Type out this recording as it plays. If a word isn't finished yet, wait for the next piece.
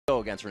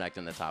against Renekton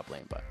in the top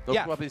lane, but they'll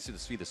probably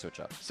see the switch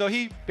up. So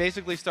he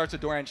basically starts a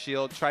Doran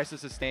shield, tries to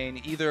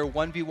sustain either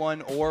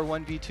 1v1 or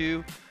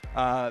 1v2.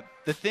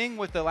 The thing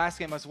with the last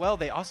game as well,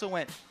 they also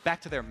went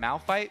back to their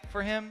Malphite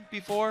for him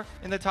before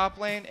in the top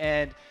lane,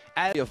 and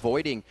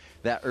avoiding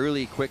that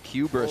early quick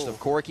Q burst of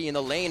Corki in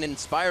the lane, and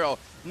Spyro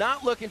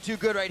not looking too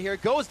good right here.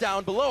 Goes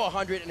down below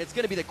 100, and it's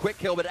going to be the quick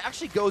kill, but it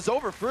actually goes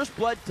over. First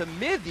blood to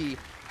Mithy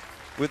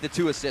with the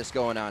 2 assists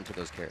going on to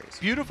those carries.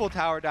 Beautiful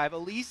tower dive.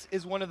 Elise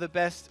is one of the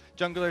best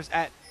junglers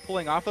at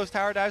pulling off those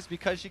tower dives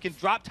because she can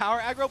drop tower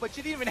aggro, but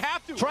she didn't even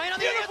have to. Trying on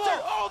the answer.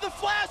 Oh, the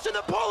flash and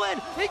the pull-in.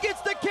 He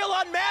gets the kill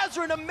on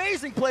Mazur. An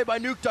amazing play by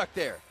Nukeduck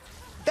there.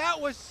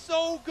 That was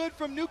so good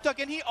from Nukeduck,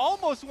 and he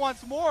almost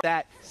wants more.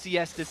 That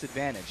CS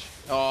disadvantage.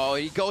 Oh,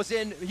 he goes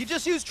in. He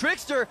just used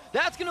Trickster.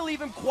 That's going to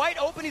leave him quite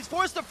open. He's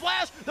forced to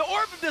flash. The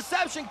Orb of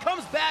Deception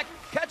comes back,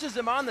 catches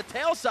him on the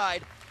tail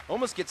side.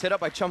 Almost gets hit up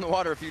by Chum the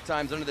Water a few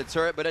times under the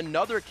turret, but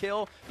another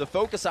kill. The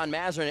focus on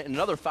Mazarin, and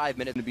another 5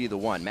 minutes to be the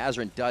one.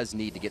 Mazarin does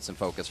need to get some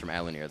focus from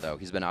Alanir, though.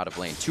 He's been out of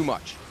lane too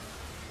much.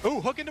 Ooh,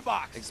 hook in the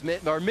box.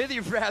 Or Mithy,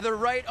 rather,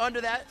 right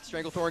under that.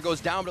 Stranglethorn goes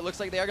down, but it looks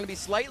like they are going to be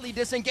slightly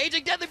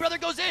disengaging. Deadly Brother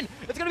goes in.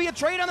 It's going to be a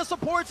trade on the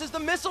supports as the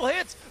missile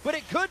hits, but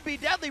it could be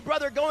Deadly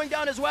Brother going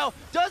down as well.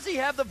 Does he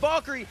have the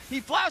Valkyrie?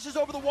 He flashes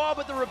over the wall,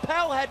 but the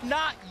repel had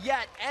not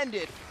yet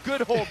ended.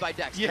 Good hold by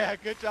Dexter. Yeah,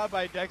 good job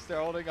by Dexter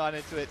holding on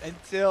into it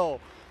until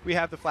we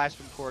have the flash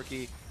from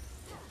Corki.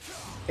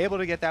 Able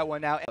to get that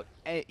one out.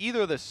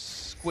 Either of the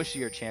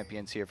squishier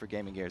champions here for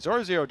Gaming Gear.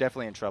 Zoro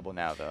definitely in trouble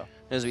now, though.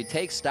 As we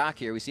take stock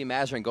here, we see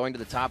Mazarin going to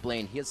the top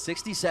lane. He has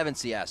 67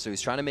 CS, so he's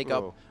trying to make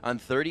up on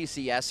 30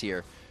 CS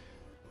here.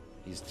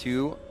 He's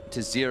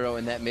 2-0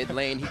 in that mid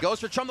lane. He goes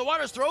for Chum the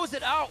Waters, throws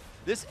it out.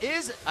 This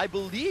is, I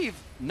believe,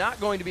 not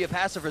going to be a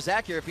passive for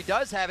Zach here. If he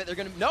does have it, they're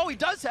going to... No, he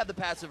does have the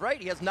passive, right?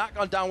 He has not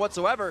gone down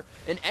whatsoever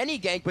in any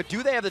gank, but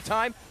do they have the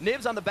time?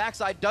 Nibs on the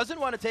backside doesn't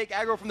want to take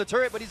aggro from the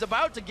turret, but he's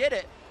about to get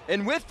it.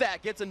 And with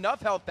that, gets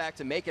enough health back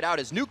to make it out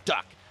as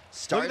Nukeduck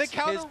starts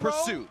his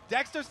pursuit.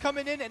 Dexter's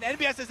coming in, and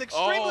NBS is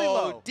extremely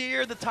low. Oh,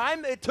 dear. The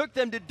time it took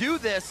them to do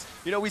this,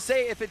 you know, we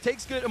say if it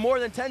takes more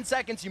than 10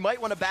 seconds, you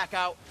might want to back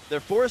out. They're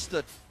forced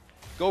to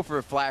go for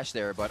a flash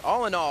there, but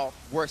all in all,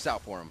 works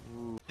out for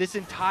him. This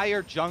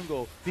entire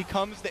jungle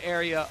becomes the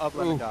area of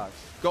Lemon Dogs.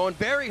 Going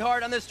very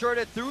hard on this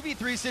turret,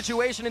 3v3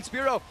 situation, and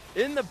Spiro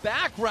in the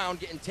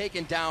background getting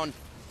taken down.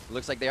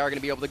 Looks like they are going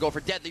to be able to go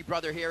for Deadly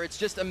Brother here. It's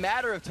just a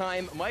matter of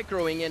time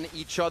microing in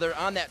each other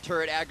on that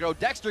turret aggro.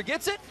 Dexter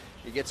gets it.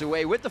 He gets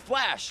away with the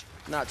flash.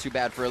 Not too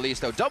bad for Elise,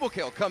 though. Double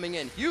kill coming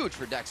in. Huge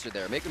for Dexter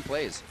there, making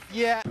plays.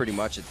 Yeah. Pretty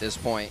much at this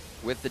point,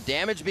 with the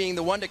damage being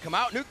the one to come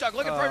out. Nukeduck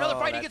looking for another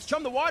fight. He gets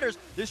Chum the Waters.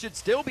 This should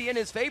still be in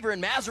his favor,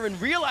 and Mazarin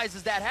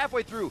realizes that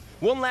halfway through.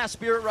 One last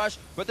Spirit Rush,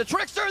 but the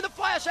Trickster and the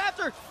flash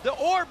after. The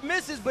orb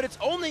misses, but it's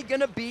only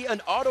going to be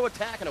an auto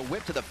attack and a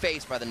whip to the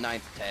face by the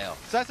 9th tail.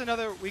 So that's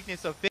another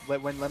weakness of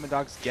when Lemon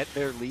Dogs get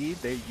their lead,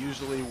 they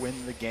usually win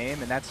the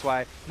game, and that's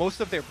why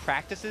most of their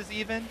practices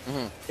even,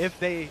 if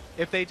they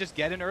just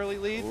get an early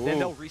lead, then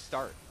they'll restart.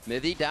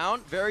 Mithy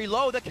down, very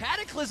low. The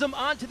Cataclysm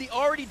onto the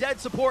already dead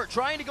support,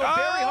 trying to go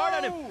very hard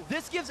on him.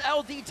 This gives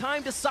LD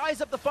time to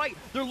size up the fight.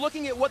 They're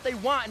looking at what they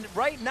want, and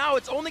right now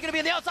it's only going to be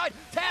on the outside.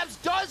 Tabs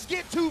does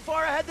get too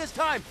far ahead this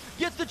time.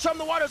 Gets the Chum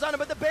the Waters on him,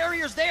 but the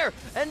barrier's there.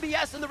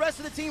 NBS and the rest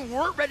of the team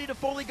weren't ready to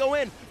fully go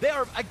in. They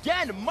are,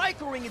 again,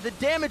 microing the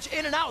damage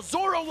in and out.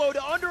 Zoro low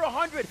to under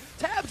 100.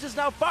 Tabs is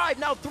now 5,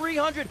 now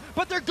 300,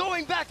 but they're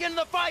going back into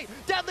the fight.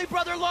 Deadly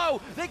Brother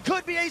low. They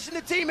could be acing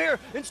the team here,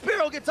 and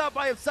Spiro gets out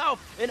by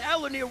himself, and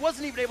Elanir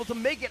wasn't even able to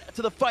make it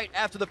to the fight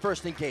after the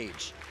first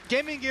engage.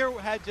 Gaming Gear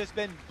had just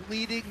been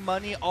bleeding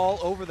money all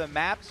over the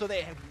map, so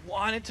they had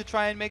wanted to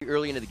try and make...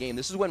 Early into the game,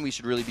 this is when we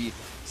should really be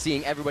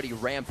seeing everybody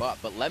ramp up,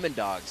 but Lemon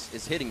Dogs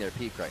is hitting their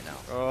peak right now.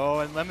 Oh,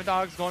 and Lemon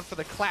Dogs going for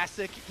the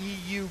classic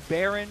EU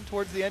Baron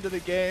towards the end of the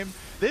game.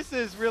 This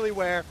is really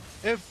where,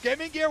 if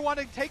Gaming Gear want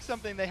to take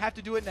something, they have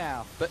to do it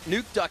now. But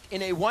Nukeduck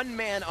in a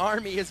one-man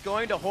army is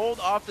going to hold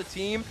off the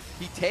team.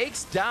 He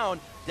takes down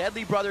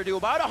Deadly Brother to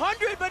about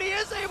 100, but he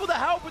is able to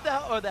help with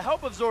the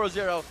help of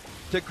Zoro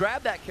to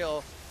grab that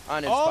kill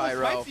on his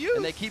Spyro.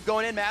 And they keep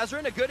going in.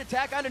 Mazarin, a good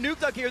attack onto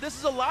Nukeduck here. This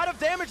is a lot of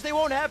damage they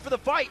won't have for the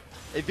fight.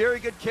 A very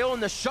good kill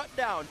in the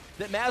shutdown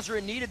that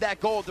Mazarin needed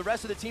that gold. The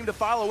rest of the team to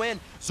follow in.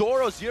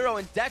 Zoro, Zero,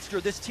 and Dexter.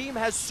 This team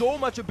has so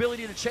much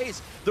ability to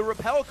chase. The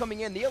repel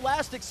coming in, the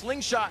elastic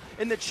slingshot,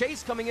 and the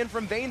chase coming in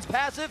from Vayne's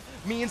passive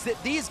means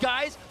that these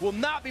guys will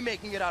not be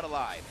making it out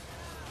alive.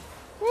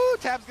 Woo,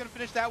 Tab's going to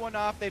finish that one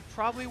off. They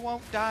probably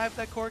won't dive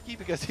that Corki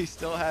because he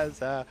still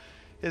has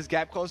his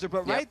gap closer.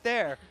 But right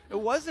there, it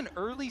was an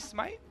early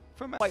smite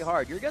from... Quite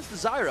hard. You're against the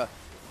Zyra,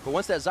 but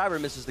once that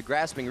Zyra misses the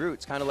grasping root,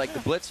 it's kind of like the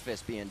Blitz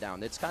Fist being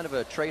down. It's kind of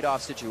a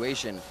trade-off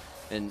situation.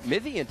 And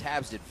Mithy and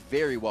Tabs did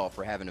very well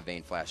for having a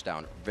Vayne flash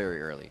down very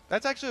early.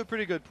 That's actually a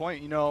pretty good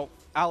point. You know,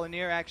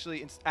 Alanir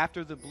actually,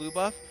 after the blue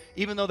buff,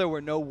 even though there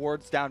were no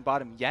wards down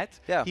bottom yet,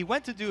 he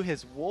went to do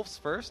his wolves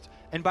first,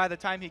 and by the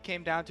time he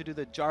came down to do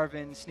the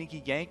Jarvan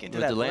sneaky gank into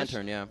that bush,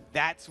 lantern,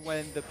 that's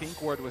when the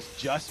pink ward was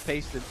just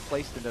placed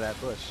into that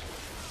bush.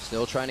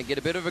 Still trying to get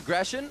a bit of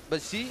aggression,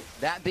 but see,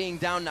 that being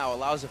down now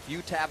allows a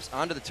few taps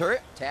onto the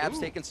turret. Tab's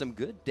taking some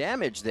good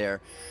damage there.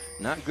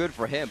 Not good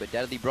for him, but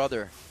Deadly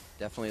Brother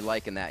definitely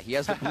liking that. He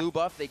has the blue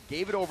buff. They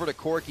gave it over to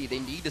Corki. They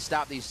need to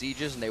stop these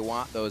sieges, and they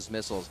want those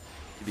missiles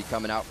to be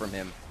coming out from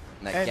him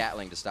and that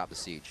Gatling to stop the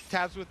siege.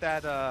 Tabs with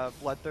that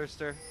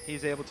Bloodthirster,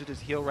 he's able to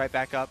just heal right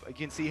back up. You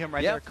can see him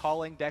right there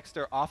calling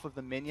Dexter off of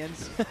the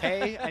minions.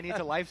 Hey, I need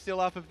to lifesteal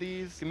off of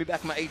these. Give me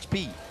back my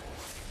HP.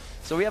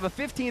 So we have a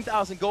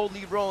 15,000 gold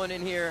lead rolling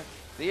in here.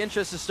 The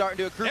interest is starting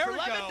to accrue for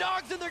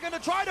Lemondogs, and they're going to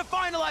try to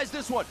finalize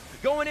this one.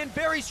 Going in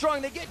very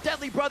strong. They get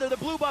Deadly Brother. The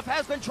blue buff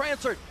has been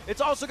transferred.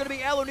 It's also going to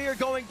be Alonir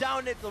going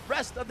down. The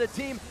rest of the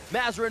team,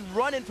 Mazarin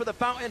running for the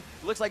fountain.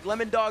 Looks like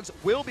Lemondogs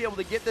will be able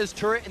to get this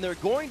turret, and they're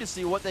going to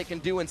see what they can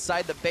do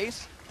inside the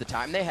base the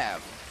time they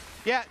have.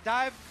 Yeah,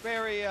 dive,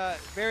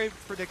 very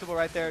predictable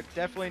right there.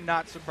 Definitely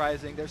not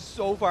surprising. They're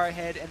so far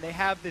ahead, and they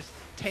have this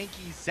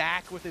tanky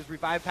Zac with his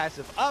revive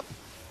passive up.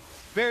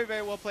 Very,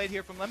 very well played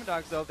here from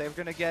Lemondogs, though. They're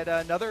going to get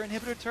another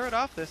inhibitor turret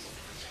off this.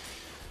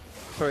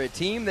 For a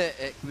team that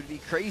it would be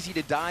crazy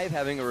to dive,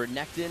 having a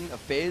Renekton, a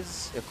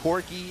Fizz, a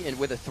Corki, and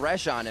with a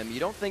Thresh on him, you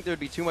don't think there would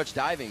be too much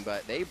diving,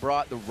 but they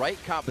brought the right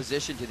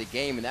composition to the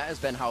game, and that has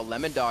been how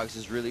Lemondogs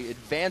is really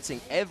advancing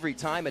every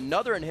time.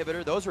 Another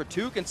inhibitor. Those were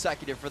 2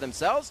 consecutive for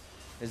themselves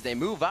as they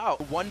move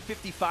out.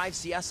 155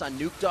 CS on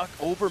Nuke Duck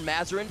over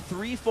Mazarin.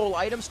 3 full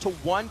items to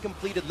 1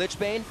 completed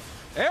Lichbane.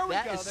 There we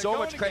go. That is so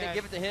much credit. Again.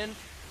 Give it to him.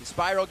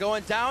 Spiral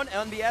going down.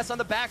 MBS on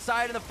the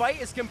backside, and the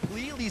fight is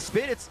completely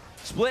split.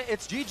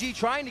 It's GG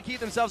trying to keep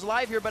themselves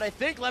alive here, but I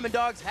think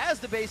Lemondogs has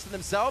the base to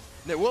themselves,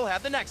 and they will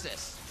have the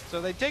Nexus. So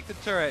they take the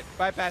turret,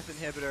 bypass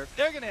inhibitor.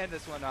 They're going to end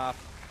this one off.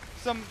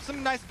 Some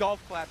nice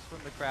golf claps from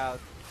the crowd.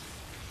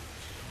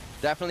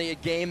 Definitely a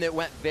game that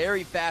went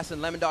very fast in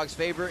Lemondogs'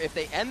 favor. If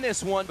they end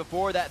this one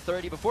before that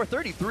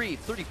 33,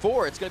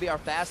 34, it's going to be our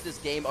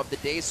fastest game of the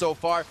day so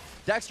far.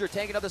 Dexter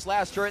tanking up this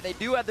last turret. They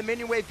do have the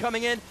minion wave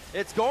coming in.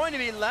 It's going to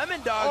be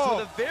Lemondogs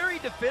with a very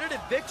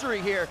definitive victory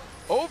here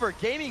over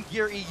Gaming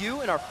Gear EU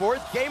in our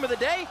 4th game of the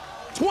day.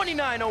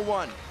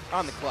 29:01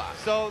 on the clock.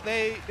 So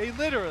they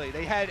literally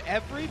had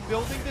every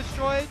building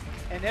destroyed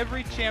and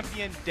every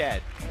champion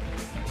dead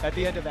at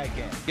the end of that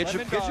game. Get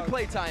your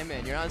play time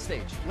in. You're on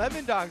stage.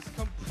 Lemondogs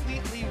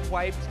completely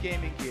wiped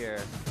Gaming Gear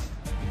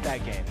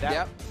that game.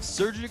 Yep,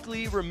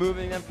 surgically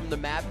removing them from the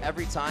map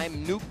every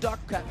time. Nuke Duck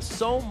got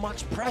so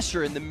much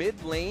pressure in the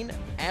mid lane.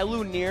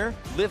 Alunir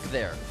lived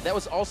there. That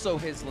was also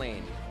his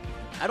lane.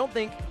 I don't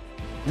think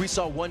we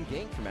saw one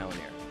gank from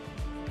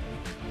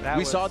Alunir.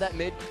 We saw that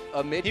mid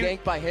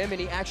gank by him, and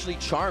he actually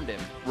charmed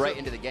him right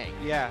into the gank.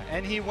 Yeah,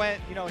 and he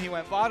went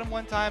bottom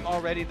one time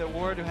already. The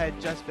ward had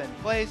just been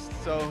placed,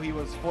 so he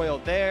was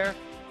foiled there.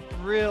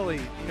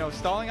 Really,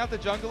 stalling out the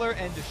jungler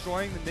and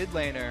destroying the mid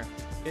laner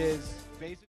is basically